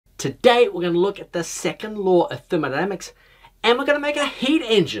Today we're going to look at the second law of thermodynamics and we're going to make a heat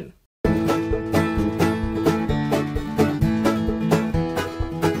engine.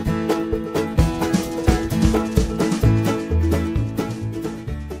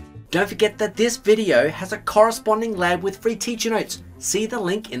 Don't forget that this video has a corresponding lab with free teacher notes. See the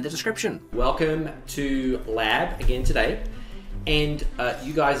link in the description. Welcome to lab again today. And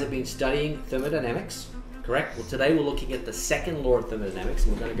you guys have been studying thermodynamics, correct? Well, today we're looking at the second law of thermodynamics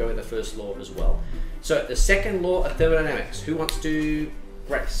and we're going to go with the first law as well. So the second law of thermodynamics, who wants to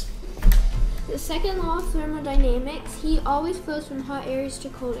Grace? The second law of thermodynamics, heat always flows from hot areas to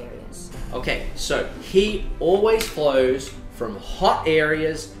cold areas. Okay, so heat always flows from hot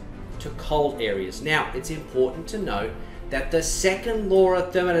areas to cold areas. Now, it's important to note that the second law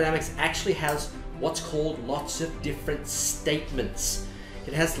of thermodynamics actually has what's called lots of different statements.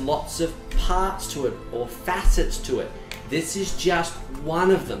 It has lots of parts to it or facets to it. This is just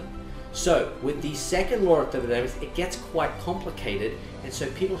one of them. So with the second law of thermodynamics, it gets quite complicated, and so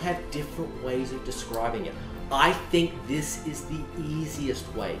people have different ways of describing it. I think this is the easiest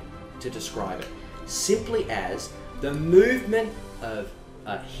way to describe it, simply as the movement of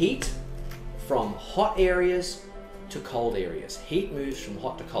heat from hot areas to cold areas. Heat moves from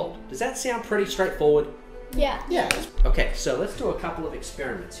hot to cold. Does that sound pretty straightforward? Yeah. Yeah. Okay, so let's do a couple of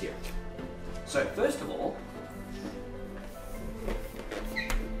experiments here. So first of all,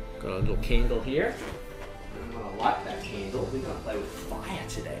 got a little candle here. I'm gonna light that candle. We're gonna play with fire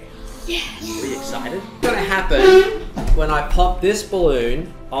today. Yes. Are you excited? What's gonna happen when I pop this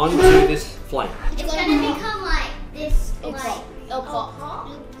balloon onto this flame? It's gonna become like this, It'll pop.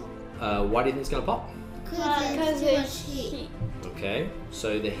 Why do you think it's gonna pop? Because it's heat. Okay,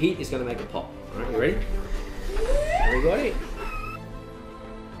 so the heat is gonna make it pop. All right, you ready? Everybody.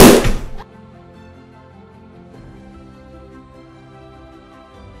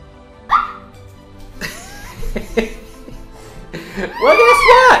 Well, guess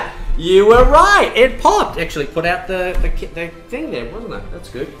what? You were right. It popped. Actually, put out the thing there, wasn't it? That's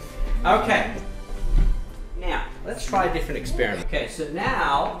good. Okay. Now, let's try a different experiment. Okay, so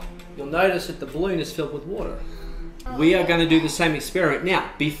now you'll notice that the balloon is filled with water. We are going to do the same experiment.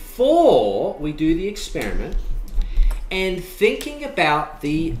 Now, before we do the experiment, and thinking about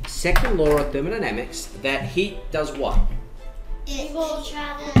the second law of thermodynamics, that heat does what? It will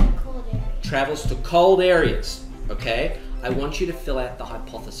travel to cold areas. Travels to cold areas. Okay? I want you to fill out the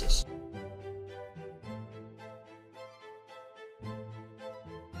hypothesis.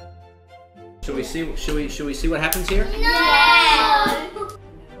 Should we see what happens here? No!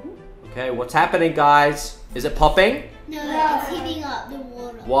 Okay, what's happening, guys? Is it popping? No, it's heating up the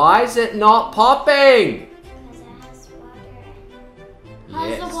water. Why is it not popping? Because it has water.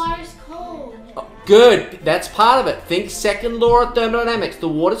 Yes. The water's cold. Oh, good, that's part of it. Think second law of thermodynamics. The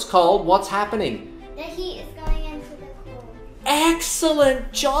water's cold, what's happening? The heat is going into the cold.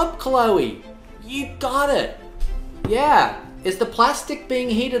 Excellent job, Chloe. You got it. Yeah. Is the plastic being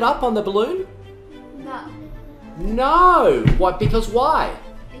heated up on the balloon? No. No. What? Because why?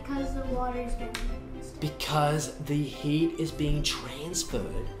 Because the water is getting Because the heat is being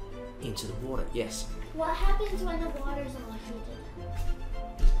transferred into the water. Yes. What happens when the water's all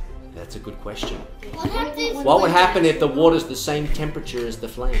heated? That's a good question. What happens? What would happen if the water's the same temperature as the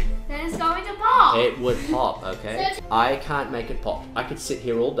flame? Then it's going to pop. It would pop, okay? I can't make it pop. I could sit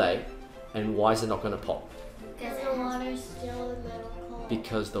here all day, and why is it not going to pop? Because the water's still a little cold.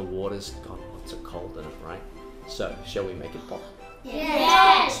 Because the water's got lots of cold in it, right? So, shall we make it pop?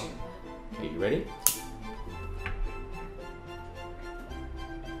 Yes. Are you ready?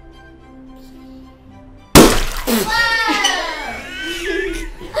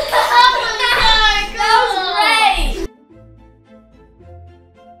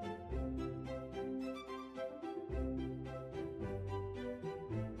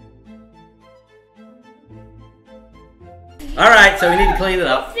 Alright, so we need to clean it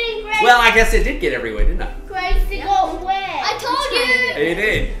up. Well, I guess it did get everywhere, didn't it? Gracie got wet. I told you. It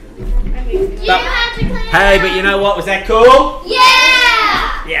did. You had to clean it Hey, up. but you know what? Was that cool?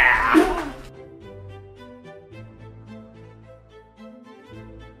 Yeah. Yeah.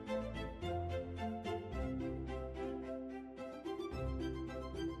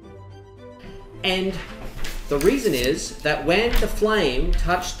 And the reason is that when the flame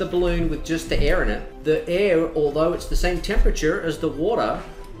touched the balloon with just the air in it, the air, although it's the same temperature as the water,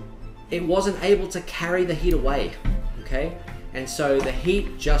 it wasn't able to carry the heat away, okay? And so the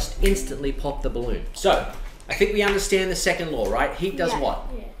heat just instantly popped the balloon. So, I think we understand the second law, right? Heat does what?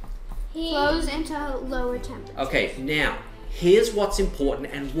 Heat flows into lower temperatures. Okay, now, here's what's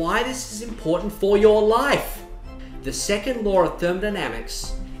important and why this is important for your life. The second law of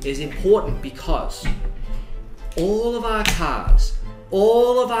thermodynamics is important because all of our cars,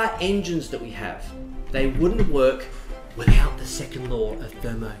 all of our engines that we have, they wouldn't work without the second law of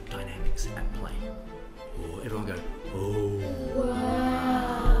thermodynamics at play. Oh, everyone go, oh.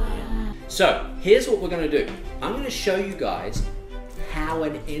 Wow. Yeah. So here's what we're going to do. I'm going to show you guys how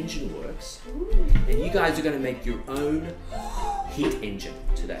an engine works, and you guys are going to make your own heat engine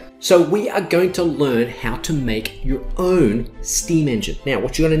today. So we are going to learn how to make your own steam engine. Now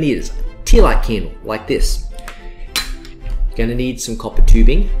what you're going to need is a tea light candle like this. You're going to need some copper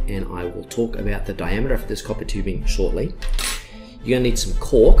tubing, and I will talk about the diameter of this copper tubing shortly. You're going to need some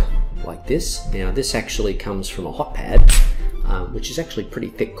cork like this. Now this actually comes from a hot pad, which is actually pretty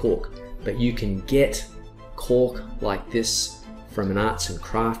thick cork, but you can get cork like this from an arts and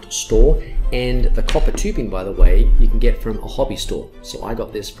craft store, and the copper tubing, by the way, you can get from a hobby store. So I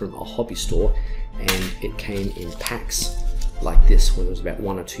got this from a hobby store, and it came in packs like this, where there was about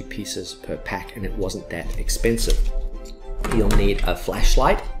 1 or 2 pieces per pack, and it wasn't that expensive. You'll need a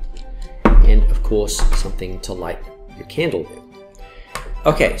flashlight and of course something to light your candle with.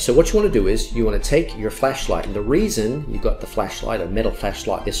 Okay, so what you want to do is you want to take your flashlight, and the reason you got the flashlight, a metal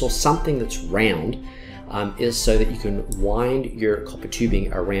flashlight, this or something that's round, is so that you can wind your copper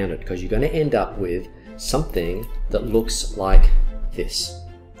tubing around it, because you're going to end up with something that looks like this.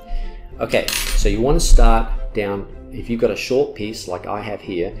 Okay, so you want to start down, if you've got a short piece like I have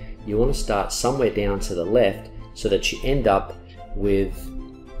here, you want to start somewhere down to the left so that you end up with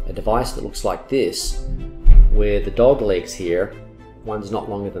a device that looks like this, where the dog legs here, one's not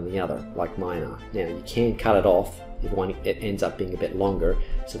longer than the other, like mine are. Now you can cut it off if it ends up being a bit longer,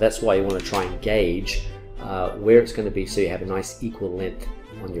 so that's why you want to try and gauge where it's going to be, so you have a nice equal length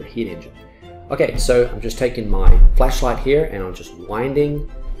on your heat engine. Okay, so I'm just taking my flashlight here and I'm just winding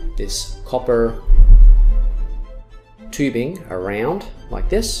this copper tubing around like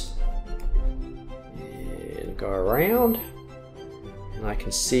this, and go around, and I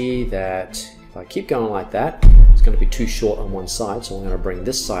can see that if I keep going like that, it's going to be too short on one side, so I'm going to bring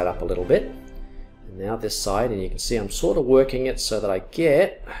this side up a little bit, and now this side, and you can see I'm sort of working it so that I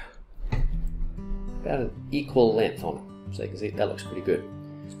get about an equal length on it. So you can see that looks pretty good.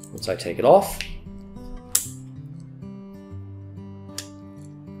 Once I take it off,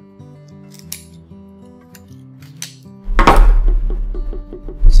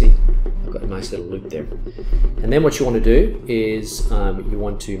 see, I've got a nice little loop there. And then what you want to do is you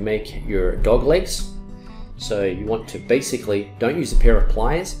want to make your dog legs. So you want to basically, don't use a pair of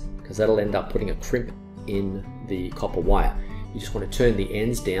pliers, because that'll end up putting a crimp in the copper wire. You just want to turn the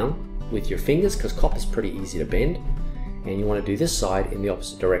ends down with your fingers, because copper is pretty easy to bend, and you want to do this side in the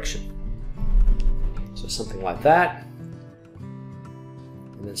opposite direction. So something like that,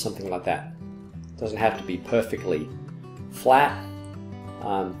 and then something like that. It doesn't have to be perfectly flat.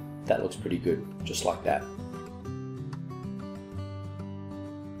 That looks pretty good, just like that.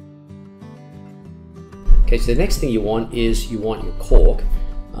 Okay, so the next thing you want is you want your cork.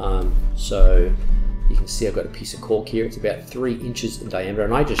 So you can see I've got a piece of cork here. It's about 3 inches in diameter,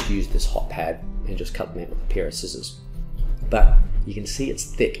 and I just used this hot pad and just cut them out with a pair of scissors. But you can see it's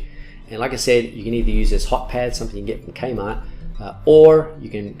thick. And like I said, you can either use this hot pad, something you can get from Kmart, or you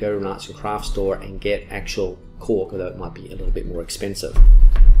can go to an arts and crafts store and get actual cork, although it might be a little bit more expensive.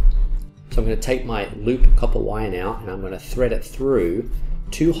 So I'm going to take my loop copper wire now, and I'm going to thread it through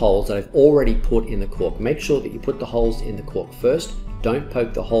 2 holes that I've already put in the cork. Make sure that you put the holes in the cork first. Don't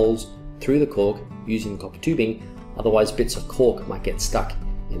poke the holes through the cork using copper tubing, otherwise bits of cork might get stuck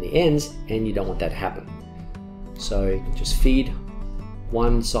in the ends, and you don't want that to happen. So you can just feed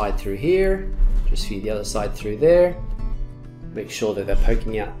one side through here, just feed the other side through there, make sure that they're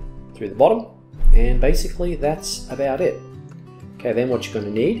poking out through the bottom, and basically that's about it. Okay, then what you're going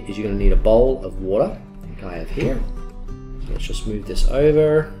to need is you're going to need a bowl of water, like I have here. So let's just move this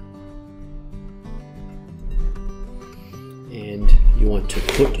over, and you want to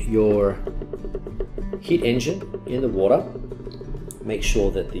put your heat engine in the water. Make sure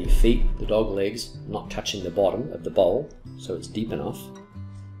that the feet, the dog legs, are not touching the bottom of the bowl, so it's deep enough.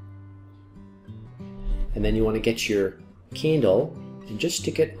 And then you want to get your candle and just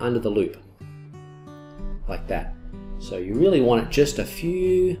stick it under the loop, like that. So you really want it just a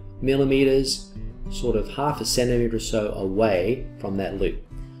few millimeters, sort of half a centimeter or so away from that loop.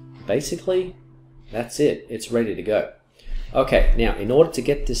 Basically, that's it. It's ready to go. Okay, now in order to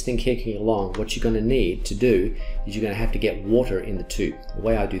get this thing kicking along, what you're going to need to do is you're going to have to get water in the tube. The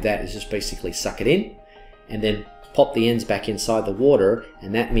way I do that is just basically suck it in and then pop the ends back inside the water,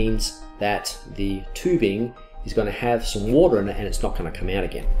 and that means that the tubing is going to have some water in it and it's not going to come out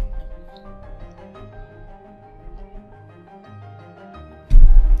again.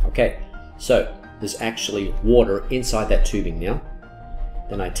 Okay, so there's actually water inside that tubing now.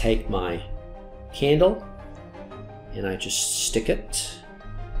 Then I take my candle and I just stick it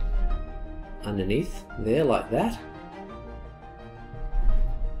underneath there like that.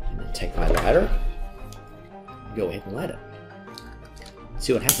 And then take my lighter, go ahead and light it.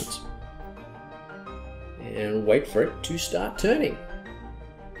 See what happens. And wait for it to start turning.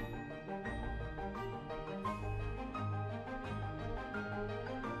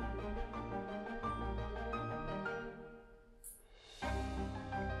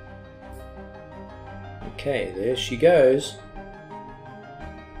 Okay, there she goes.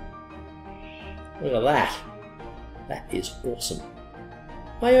 Look at that. That is awesome.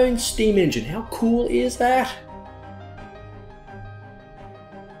 My own steam engine. How cool is that?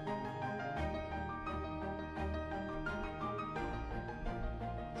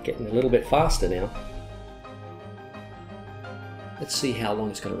 Getting a little bit faster now. Let's see how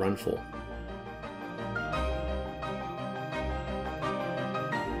long it's going to run for.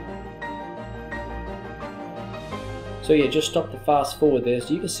 So yeah, just stop the fast forward there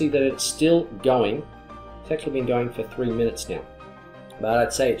so you can see that it's still going. It's actually been going for 3 minutes now. But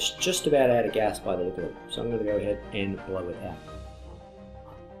I'd say it's just about out of gas by the look of it. So I'm going to go ahead and blow it out.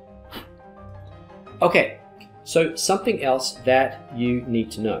 Okay, so something else that you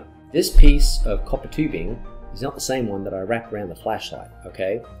need to know. This piece of copper tubing is not the same one that I wrapped around the flashlight,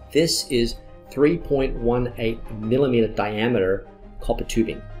 okay? This is 3.18 millimeter diameter copper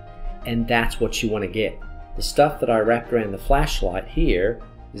tubing. And that's what you want to get. The stuff that I wrapped around the flashlight here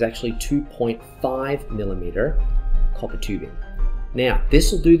is actually 2.5 millimeter copper tubing. Now,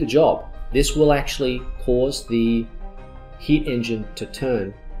 this will do the job. This will actually cause the heat engine to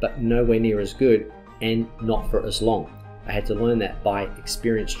turn, but nowhere near as good and not for as long. I had to learn that by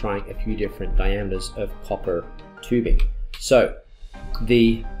experience trying a few different diameters of copper tubing. So,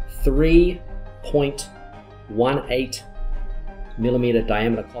 the 3.18 millimeter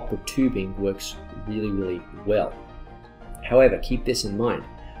diameter copper tubing works really well. However, keep this in mind.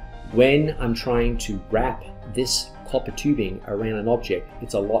 When I'm trying to wrap this copper tubing around an object,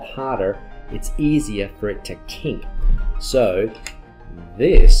 it's a lot harder. It's easier for it to kink. So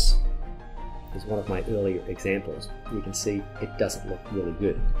this is one of my earlier examples. You can see it doesn't look really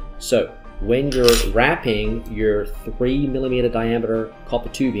good. So when you're wrapping your 3 millimeter diameter copper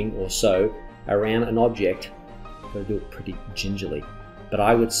tubing or so around an object, you've got to do it pretty gingerly. But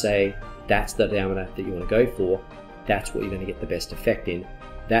I would say that's the diameter that you want to go for. That's what you're going to get the best effect in.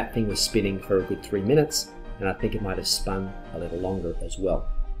 That thing was spinning for a good 3 minutes, and I think it might have spun a little longer as well.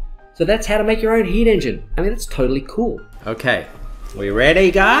 So that's how to make your own heat engine. I mean, that's totally cool. Okay, we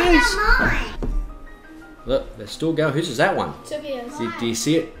ready, guys? Look, let's still go. Whose is that one? Sophia's. Do you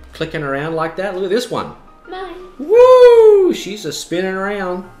see it clicking around like that? Look at this one. Mine. Woo! She's a spinning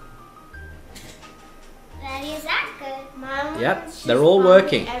around. Daddy, is that good? Mine Yep, was they're just all fun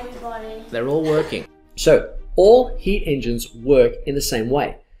working. with everybody. They're all working. So, all heat engines work in the same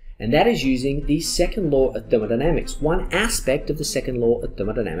way, and that is using the second law of thermodynamics. One aspect of the second law of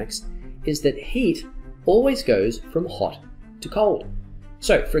thermodynamics is that heat always goes from hot to cold.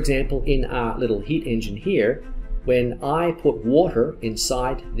 So, for example, in our little heat engine here, when I put water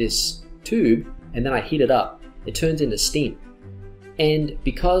inside this tube and then I heat it up, it turns into steam. And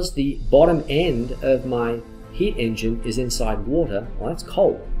because the bottom end of my heat engine is inside water, well, that's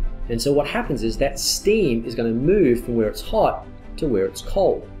cold. And so what happens is that steam is going to move from where it's hot to where it's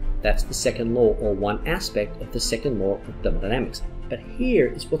cold. That's the second law, or one aspect of the second law of thermodynamics. But here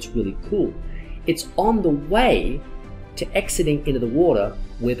is what's really cool. It's on the way to exiting into the water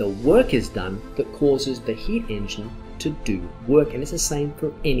where the work is done that causes the heat engine to do work. And it's the same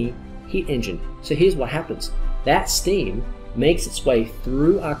for any heat engine. So here's what happens. That steam makes its way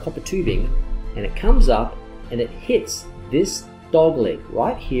through our copper tubing, and it comes up and it hits this dog leg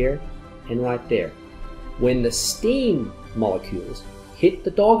right here and right there. When the steam molecules hit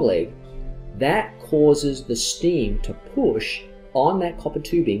the dog leg, that causes the steam to push on that copper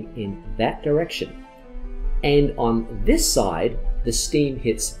tubing in that direction. And on this side, the steam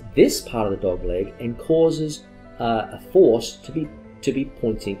hits this part of the dog leg and causes a force to be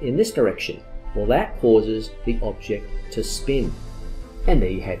pointing in this direction. Well, that causes the object to spin. And there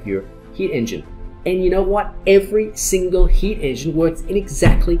you have your heat engine. And you know what? Every single heat engine works in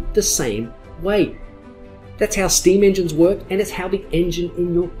exactly the same way. That's how steam engines work, and it's how the engine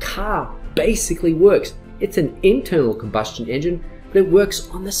in your car basically works. It's an internal combustion engine, but it works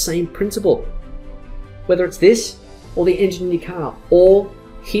on the same principle. Whether it's this or the engine in your car, all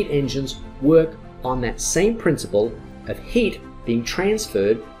heat engines work on that same principle of heat being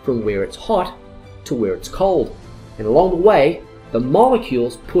transferred from where it's hot to where it's cold. And along the way, The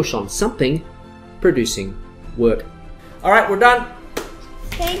molecules push on something, producing work. All right, we're done.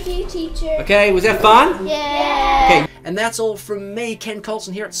 Thank you, teacher. Okay, was that fun? Yeah. Okay, and that's all from me, Ken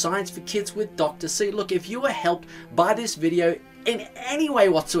Coulson, here at Science for Kids with Dr. C. Look, if you were helped by this video in any way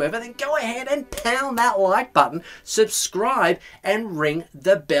whatsoever, then go ahead and pound that like button, subscribe, and ring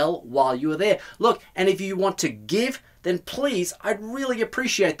the bell while you are there. Look, and if you want to give, then please, I'd really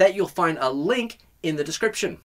appreciate that. You'll find a link in the description.